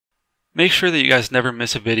Make sure that you guys never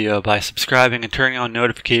miss a video by subscribing and turning on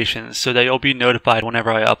notifications so that you'll be notified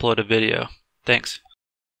whenever I upload a video. Thanks.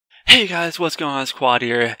 Hey guys, what's going on? It's Qwad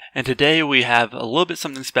here, and today we have a little bit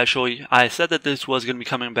something special. I said that this was going to be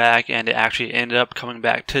coming back, and it actually ended up coming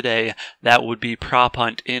back today. That would be Prop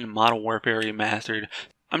Hunt in Modern Warfare Remastered.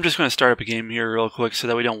 I'm just going to start up a game here real quick so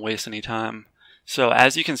that we don't waste any time. So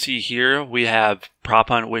as you can see here, we have Prop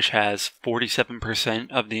Hunt, which has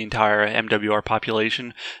 47% of the entire MWR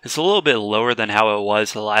population. It's a little bit lower than how it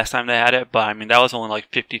was the last time they had it, but I mean, that was only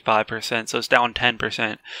like 55%, so it's down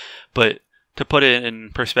 10%. But to put it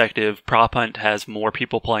in perspective, Prop Hunt has more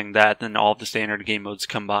people playing that than all of the standard game modes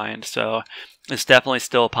combined, so it's definitely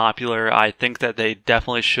still popular. I think that they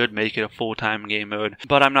definitely should make it a full-time game mode,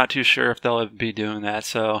 but I'm not too sure if they'll be doing that,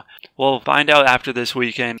 so we'll find out after this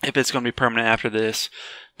weekend if it's going to be permanent after this.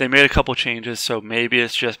 They made a couple changes, so maybe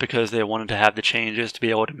it's just because they wanted to have the changes to be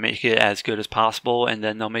able to make it as good as possible, and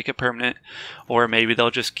then they'll make it permanent, or maybe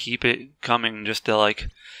they'll just keep it coming just to like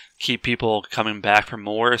keep people coming back for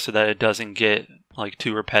more so that it doesn't get like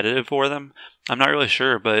too repetitive for them. I'm not really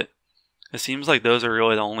sure, but it seems like those are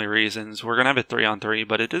really the only reasons. We're going to have a 3-on-3,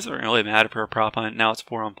 but it doesn't really matter for a Prop Hunt. Now it's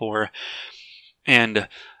 4-on-4. And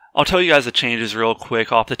I'll tell you guys the changes real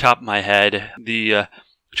quick off the top of my head. The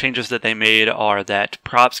changes that they made are that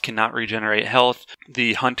props cannot regenerate health.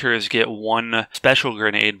 The hunters get one special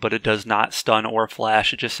grenade, but it does not stun or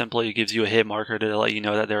flash. It just simply gives you a hit marker to let you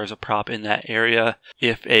know that there is a prop in that area.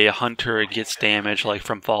 If a hunter gets damage, like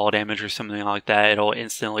from fall damage or something like that, it'll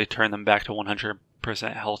instantly turn them back to 100%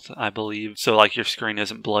 health, I believe. So like your screen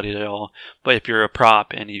isn't bloodied at all. But if you're a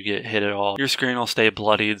prop and you get hit at all, your screen will stay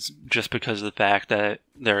bloodied just because of the fact that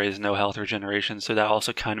there is no health regeneration. So that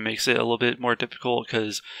also kind of makes it a little bit more difficult,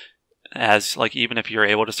 because as like even if you're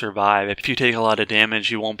able to survive, if you take a lot of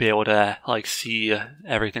damage, you won't be able to like see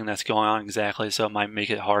everything that's going on exactly. So it might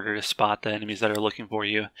make it harder to spot the enemies that are looking for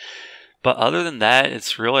you. But other than that,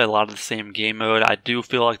 it's really a lot of the same game mode. I do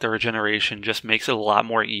feel like the regeneration just makes it a lot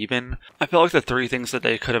more even. I feel like the three things that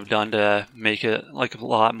they could have done to make it like a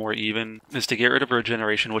lot more even is to get rid of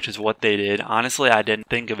regeneration, which is what they did. Honestly, I didn't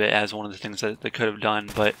think of it as one of the things that they could have done,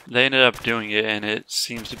 but they ended up doing it, and it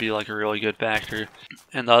seems to be like a really good factor.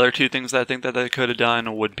 And the other two things that I think that they could have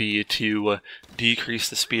done would be to decrease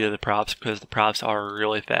the speed of the props, because the props are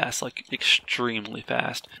really fast, like extremely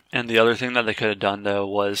fast. And the other thing that they could have done though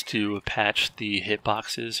was to patch the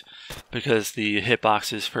hitboxes, because the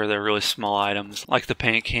hitboxes for the really small items like the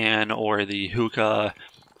paint can or the hookah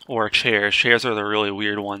or chairs are the really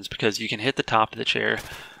weird ones, because you can hit the top of the chair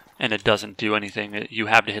and it doesn't do anything. You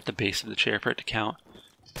have to hit the base of the chair for it to count.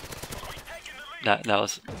 That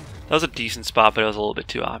was a decent spot, but it was a little bit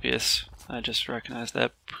too obvious. I just recognized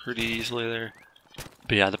that pretty easily there.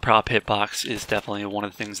 But yeah, the prop hitbox is definitely one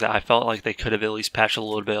of the things that I felt like they could have at least patched a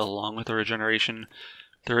little bit along with the regeneration.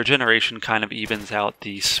 The regeneration kind of evens out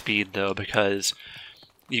the speed though, because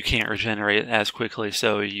you can't regenerate as quickly,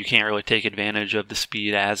 so you can't really take advantage of the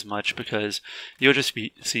speed as much, because you'll just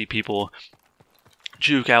see people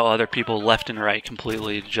juke out other people left and right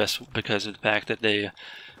completely just because of the fact that they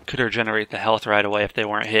could regenerate the health right away if they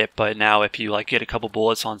weren't hit. But now if you like get a couple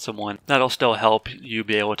bullets on someone, that'll still help you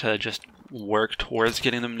be able to just work towards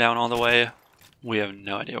getting them down all the way. We have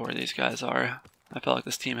no idea where these guys are. I feel like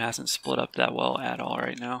this team hasn't split up that well at all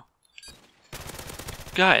right now.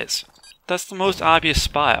 Guys, that's the most obvious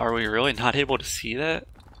spot. Are we really not able to see that?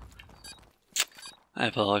 I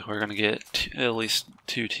feel like we're gonna get at least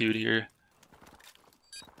 2-2'd here.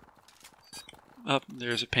 Oh,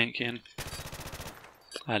 there's a paint can.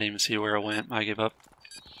 I didn't even see where it went. I give up.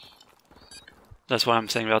 That's what I'm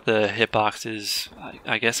saying about the hitboxes.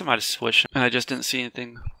 I guess I might have switched and I just didn't see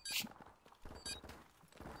anything.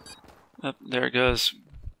 Oh, there it goes.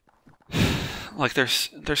 Like they're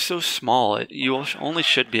so small. You only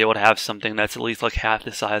should be able to have something that's at least like half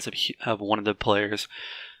the size of one of the players,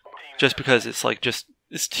 just because it's like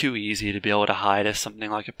it's too easy to be able to hide as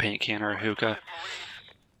something like a paint can or a hookah.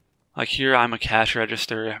 Like here, I'm a cash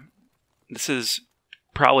register. This is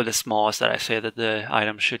probably the smallest that I say that the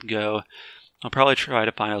item should go. I'll probably try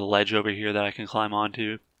to find a ledge over here that I can climb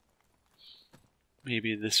onto.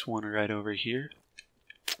 Maybe this one right over here.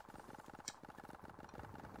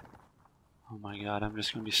 Oh my god, I'm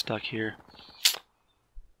just going to be stuck here.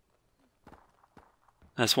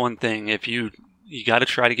 That's one thing. If you got to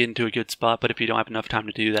try to get into a good spot, but if you don't have enough time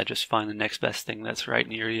to do that, just find the next best thing that's right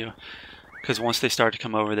near you. Because once they start to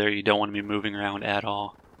come over there, you don't want to be moving around at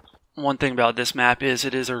all. One thing about this map is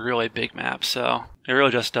it is a really big map, so it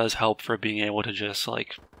really just does help for being able to just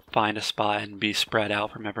like find a spot and be spread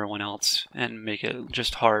out from everyone else, and make it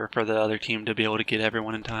just harder for the other team to be able to get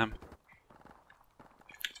everyone in time.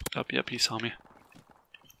 Oh, yep, he saw me.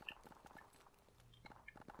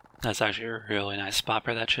 That's actually a really nice spot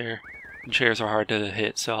for that chair. And chairs are hard to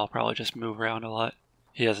hit, so I'll probably just move around a lot.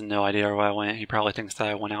 He has no idea where I went. He probably thinks that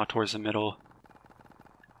I went out towards the middle.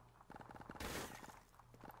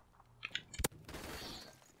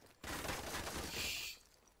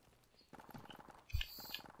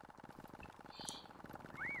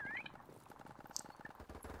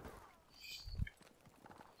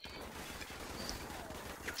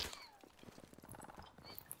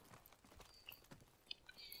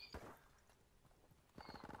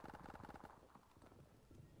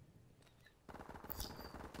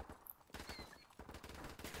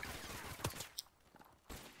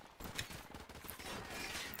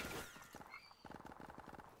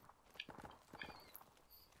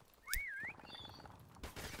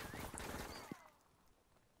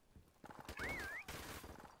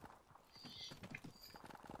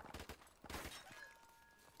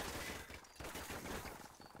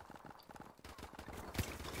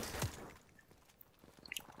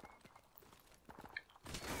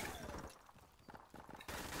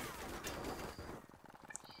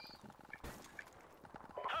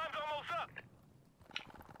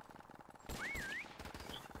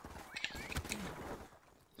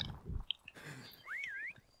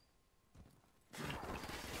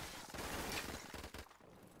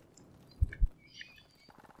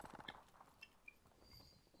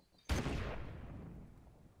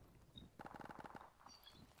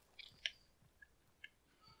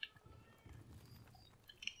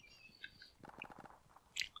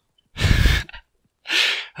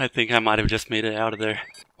 I think I might have just made it out of there.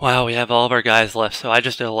 Wow, we have all of our guys left, so I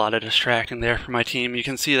just did a lot of distracting there for my team. You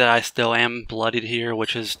can see that I still am bloodied here,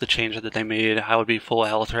 which is the change that they made. I would be full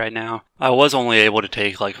health right now. I was only able to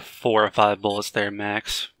take like 4 or 5 bullets there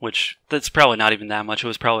max, which that's probably not even that much. It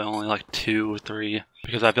was probably only like 2 or 3,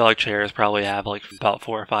 because I feel like chairs probably have like about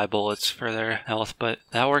 4 or 5 bullets for their health, but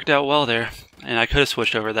that worked out well there. And I could have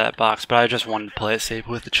switched over that box, but I just wanted to play it safe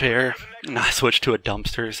with the chair, and I switched to a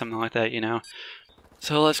dumpster or something like that, you know.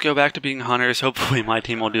 So let's go back to being hunters. Hopefully my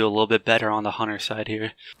team will do a little bit better on the hunter side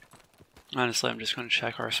here. Honestly, I'm just going to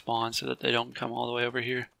check our spawn so that they don't come all the way over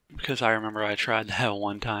here. Because I remember I tried that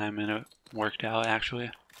one time and it worked out actually.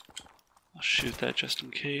 I'll shoot that just in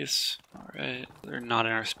case. Alright, they're not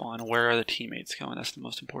in our spawn. Where are the teammates going? That's the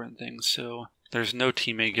most important thing. So there's no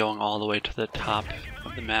teammate going all the way to the top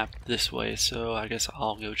of the map this way, so I guess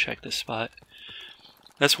I'll go check this spot.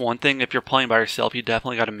 That's one thing, if you're playing by yourself, you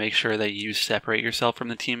definitely got to make sure that you separate yourself from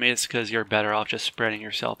the teammates, because you're better off just spreading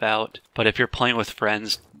yourself out. But if you're playing with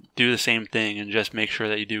friends, do the same thing and just make sure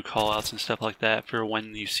that you do callouts and stuff like that for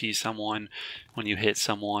when you see someone, when you hit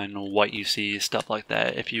someone, what you see, stuff like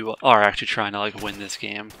that, if you are actually trying to like win this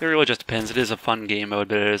game. It really just depends. It is a fun game mode,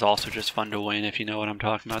 but it is also just fun to win, if you know what I'm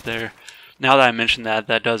talking about there. Now that I mentioned that,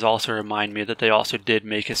 that does also remind me that they also did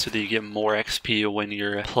make it so that you get more XP when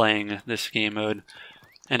you're playing this game mode.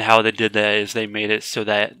 And how they did that is they made it so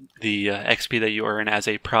that the XP that you earn as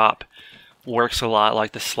a prop works a lot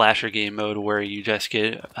like the slasher game mode, where you just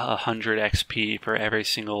get 100 XP for every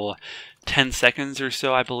single 10 seconds or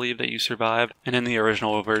so, I believe, that you survived. And in the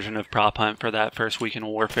original version of Prop Hunt for that first week in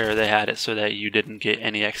Warfare, they had it so that you didn't get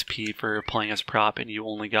any XP for playing as prop, and you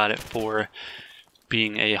only got it for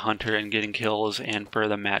being a hunter and getting kills, and for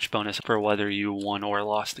the match bonus for whether you won or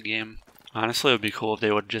lost the game. Honestly, it would be cool if they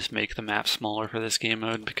would just make the map smaller for this game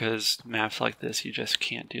mode, because maps like this, you just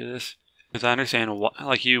can't do this. Because I understand,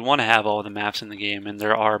 like, you want to have all the maps in the game, and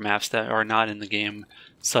there are maps that are not in the game,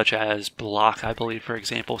 such as Block, I believe, for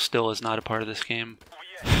example, still is not a part of this game.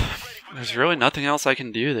 There's really nothing else I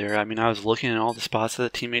can do there. I mean, I was looking at all the spots that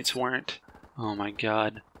the teammates weren't. Oh my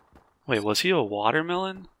god. Wait, was he a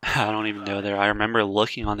watermelon? I don't even know there. I remember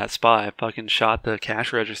looking on that spot. I fucking shot the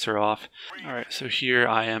cash register off. Alright, so here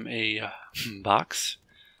I am a box.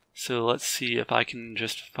 So let's see if I can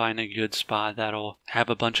just find a good spot that'll have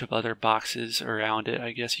a bunch of other boxes around it,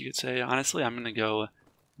 I guess you could say. Honestly, I'm going to go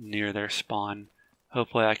near their spawn.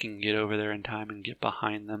 Hopefully I can get over there in time and get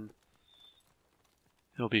behind them.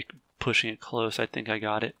 He'll be pushing it close. I think I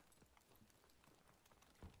got it.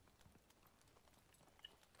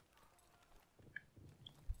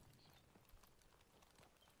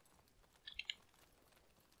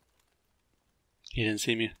 He didn't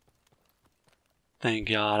see me. Thank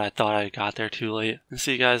God, I thought I got there too late. And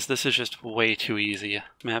see guys, this is just way too easy.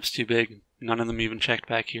 Map's too big. None of them even checked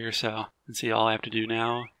back here, so... And see, all I have to do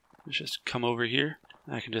now is just come over here.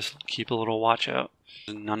 I can just keep a little watch out.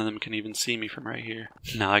 And none of them can even see me from right here.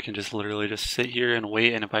 Now I can just literally just sit here and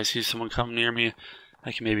wait, and if I see someone come near me,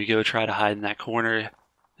 I can maybe go try to hide in that corner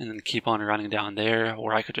and then keep on running down there,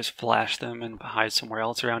 or I could just flash them and hide somewhere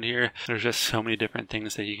else around here. There's just so many different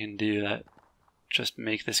things that you can do that just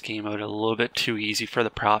make this game mode a little bit too easy for the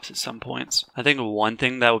props at some points. I think one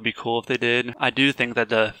thing that would be cool if they did, I do think that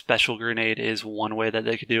the special grenade is one way that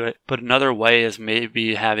they could do it, but another way is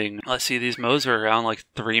maybe having, let's see, these modes are around like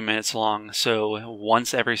 3 minutes long, so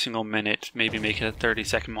once every single minute, maybe make it at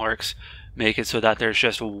 30-second marks, make it so that there's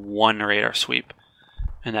just one radar sweep.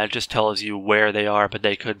 And that just tells you where they are, but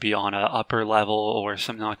they could be on an upper level or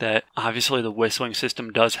something like that. Obviously the whistling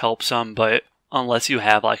system does help some, but unless you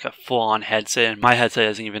have like a full-on headset, and my headset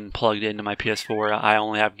isn't even plugged into my PS4, I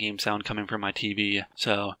only have game sound coming from my TV,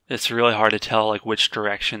 so it's really hard to tell like which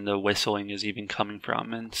direction the whistling is even coming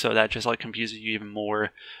from, and so that just like confuses you even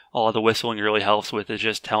more. All the whistling really helps with is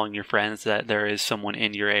just telling your friends that there is someone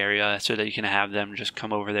in your area so that you can have them just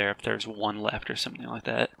come over there if there's one left or something like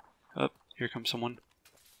that. Oh, here comes someone.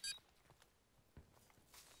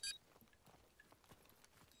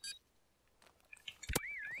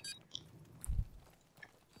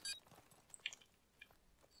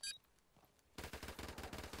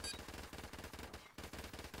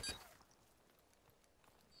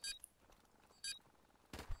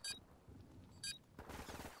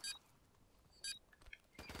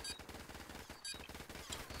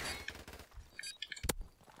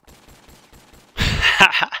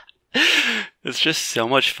 It's just so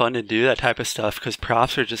much fun to do that type of stuff because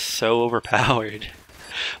props are just so overpowered.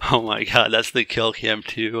 Oh my god, that's the kill cam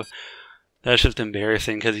too. That's just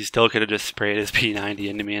embarrassing because he still could have just sprayed his P90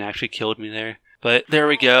 into me and actually killed me there. But there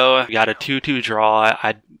we go. We got a 2-2 draw.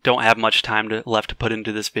 I don't have much time left to put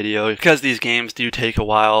into this video because these games do take a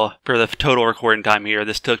while. For the total recording time here,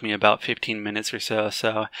 this took me about 15 minutes or so.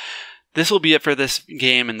 So this will be it for this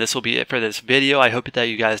game, and this will be it for this video. I hope that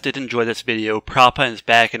you guys did enjoy this video. Prop Hunt is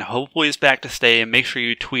back, and hopefully it's back to stay. And make sure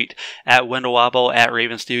you tweet at Wendell at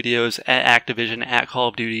Raven Studios, at Activision, at Call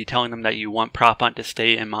of Duty, telling them that you want Prop Hunt to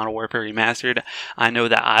stay in Modern Warfare Remastered. I know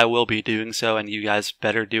that I will be doing so, and you guys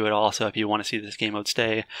better do it also if you want to see this game mode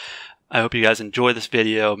stay. I hope you guys enjoy this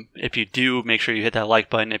video. If you do, make sure you hit that like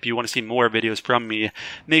button. If you want to see more videos from me,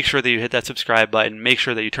 make sure that you hit that subscribe button. Make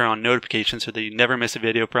sure that you turn on notifications so that you never miss a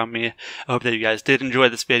video from me. I hope that you guys did enjoy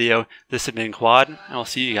this video. This has been Qwad, and I'll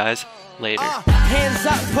see you guys later. Hands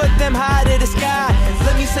up, put them high to the sky.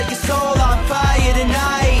 Let me set your soul on fire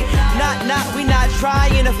tonight. We not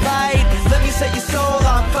trying to fight. Let me set your soul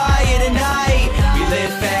on fire tonight. We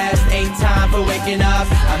live fast, ain't time for waking up.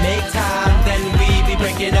 I make time, then we be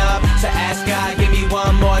breaking up. So ask God, give me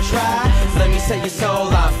one more try. Let me set your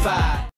soul on fire.